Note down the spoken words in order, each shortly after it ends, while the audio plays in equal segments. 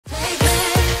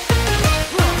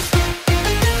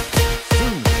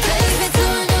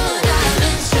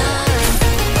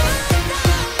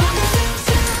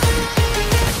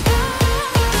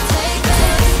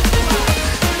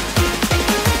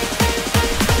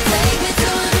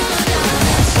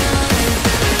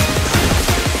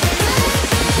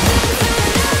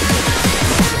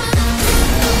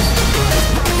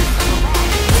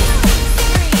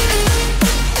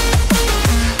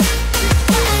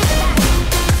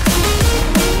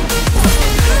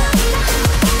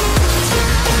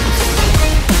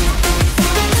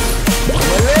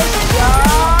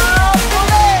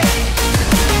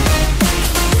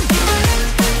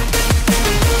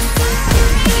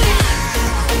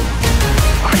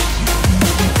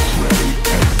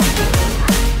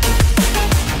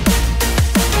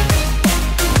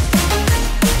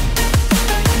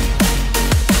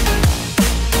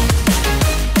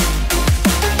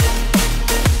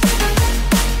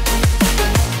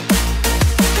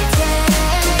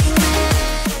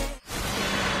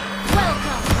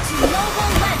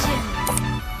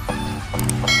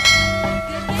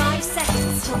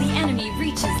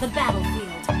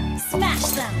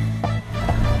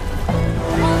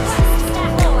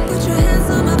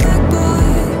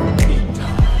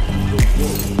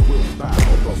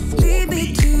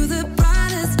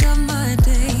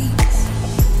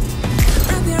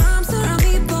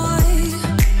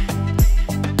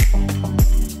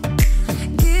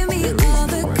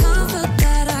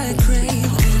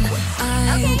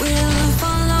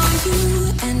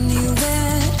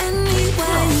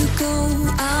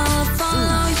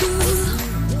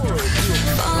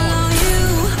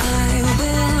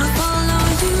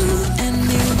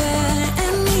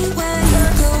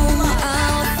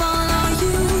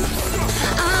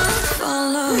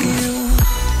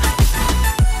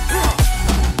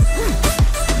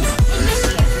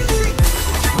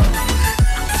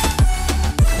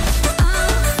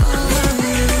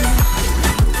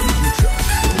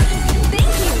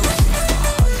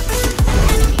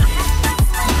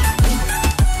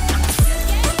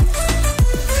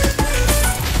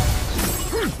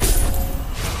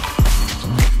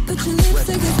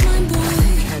toxic is my boy.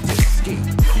 Had to escape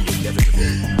the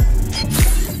inevitable.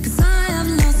 'Cause I have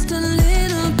lost a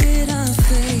little bit of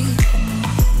faith.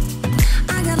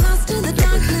 I got lost in the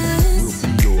darkness.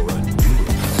 You're a new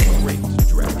great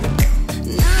dragon.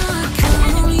 Now I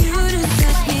count on you to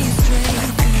set me straight.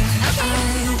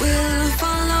 I will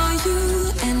follow you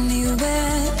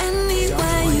anywhere,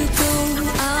 anywhere you go.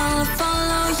 I'll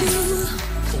follow you.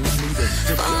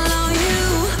 Follow you.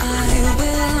 I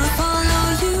will follow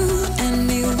you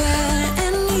anywhere,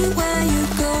 anywhere you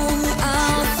go.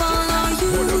 I'll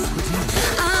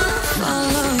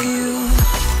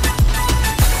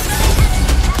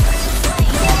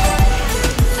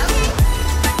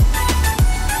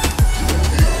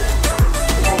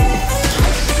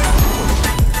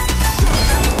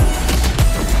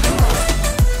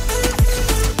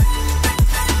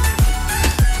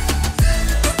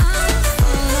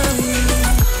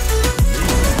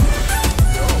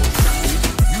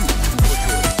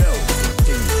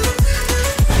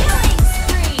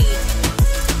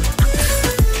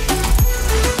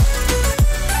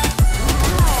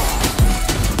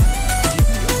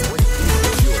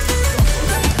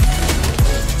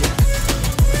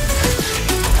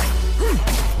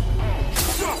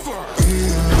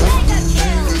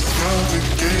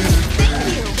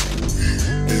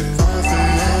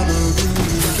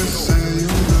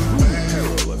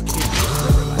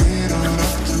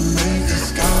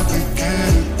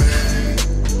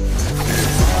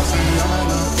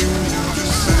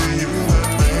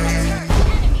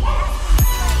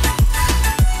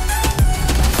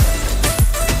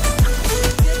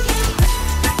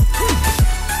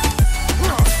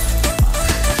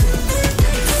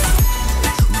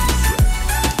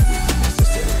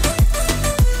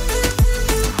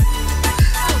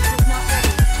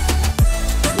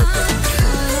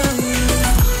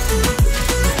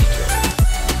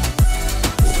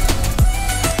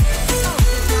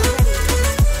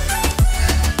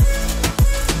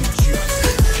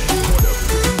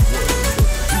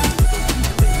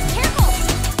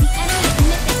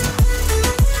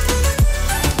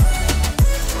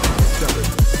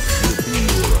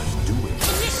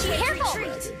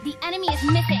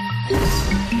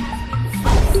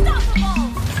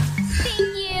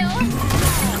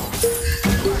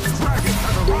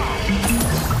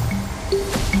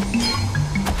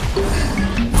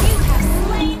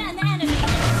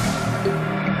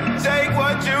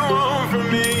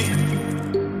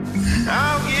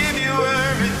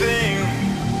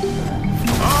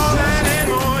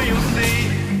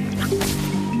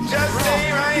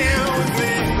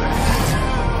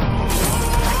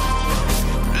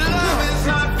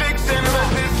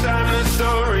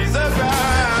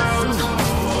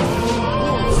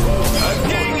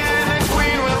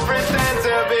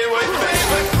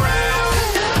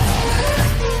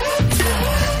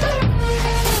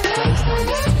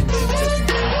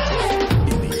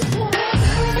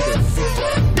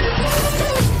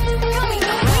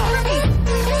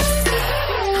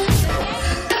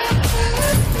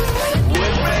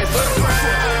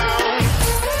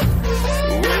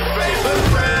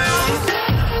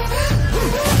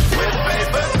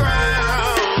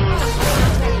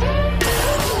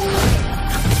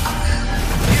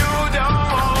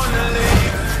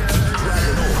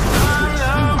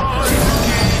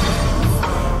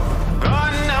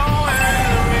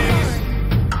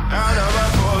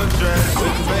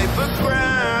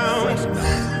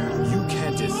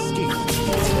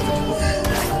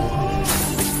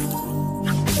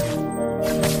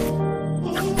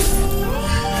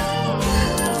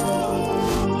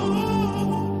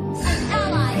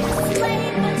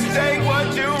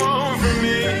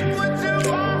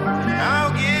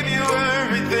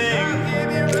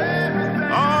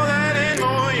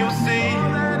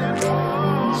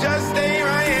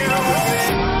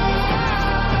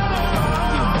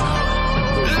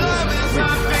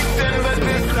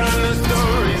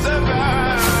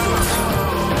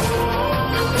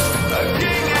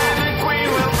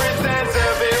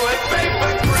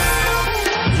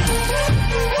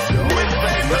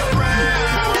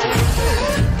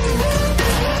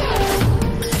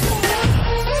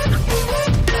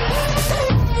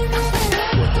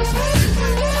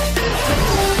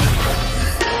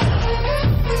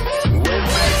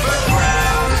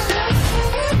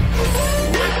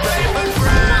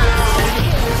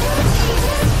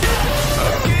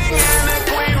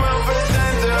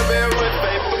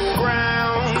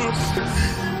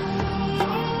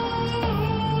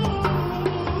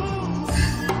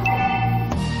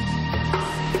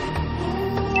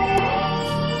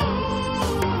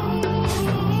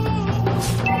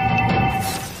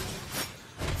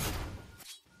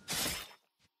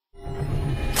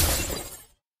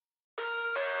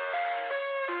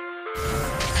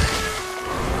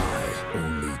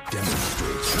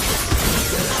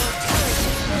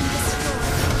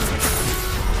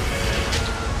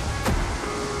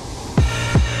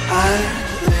I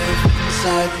live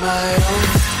inside my own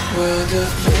world of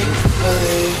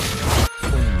make-believe.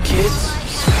 Kids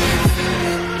screaming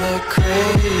in the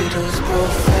cradles,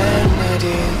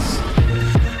 profanities.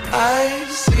 I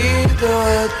see the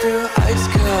world through ice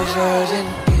covered in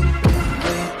ink and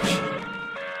bleach.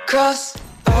 Cross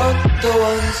out the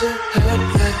ones who heard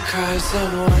my cries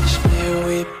and watched me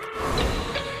weep.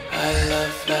 I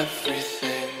love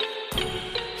everything.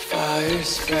 Fire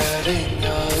spreading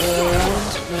all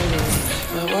around my room.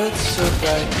 My world's so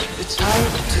bright, it's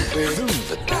hard to breathe,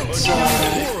 but that's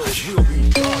alright.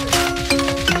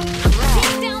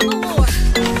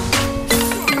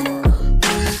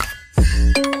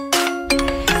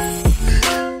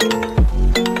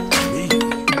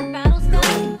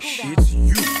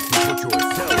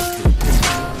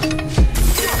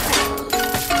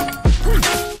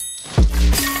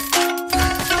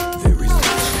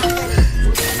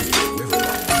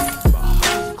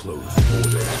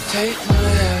 Take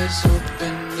my eyes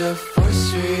open to force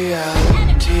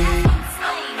reality.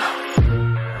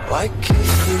 Why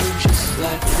can't you just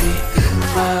let me in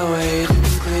my way to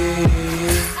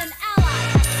bleed?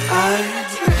 I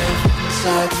live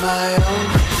inside my own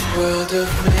world of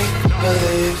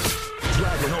make-believe.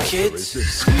 Kids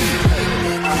screaming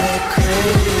in their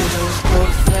cradles,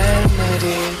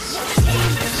 profanities.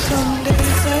 Some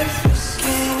days I feel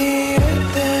skinnier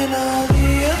than all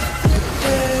the other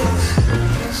days.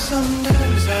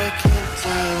 Sometimes I can't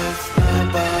tell if my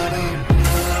body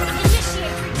knows.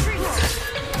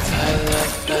 I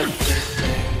love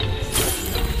everything.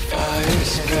 Fire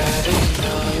spreading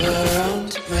all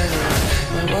around me.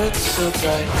 My world's so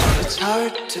bright, it's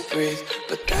hard to breathe,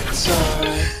 but that's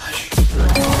alright.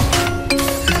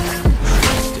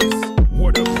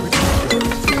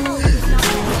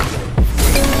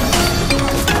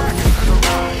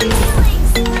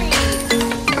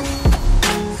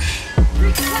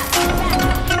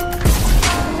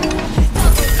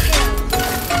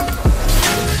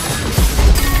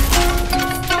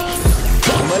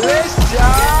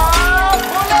 Malaysia,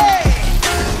 boleh!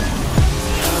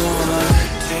 I wanna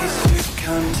taste your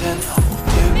content.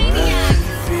 You can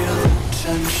feel the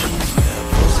tension.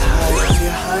 Was hiding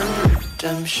behind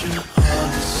redemption.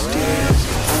 Honesty is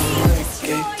the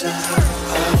gate to hell.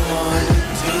 I wanna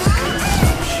taste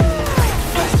consumption.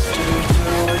 Faster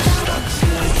to waste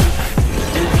oxygen.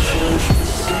 It shows you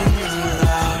singing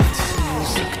loud. It's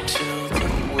music till the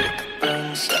wick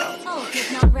burns out. Oh, he's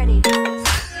not ready.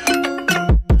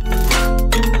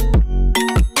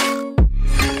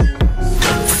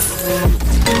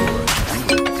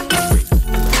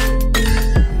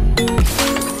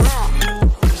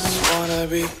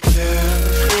 Be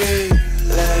carefree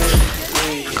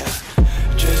lately,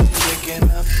 just taking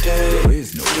up days.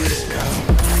 Please got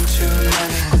one too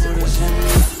many quarters in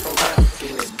my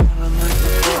pocket. I'm like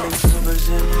the 40 numbers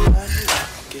in my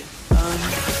pocket.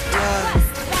 Unlocked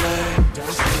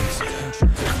legs,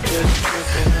 just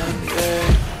tripping up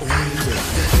days.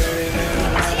 Dirty hair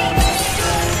right on my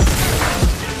face.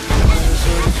 I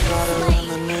sort of trot around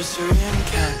the nursery and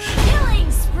couch. Killing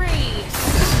spree.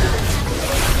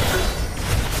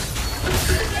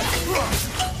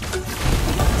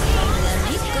 Let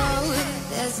me go,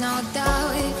 there's no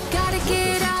doubt. Gotta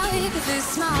get out of this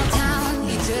small town.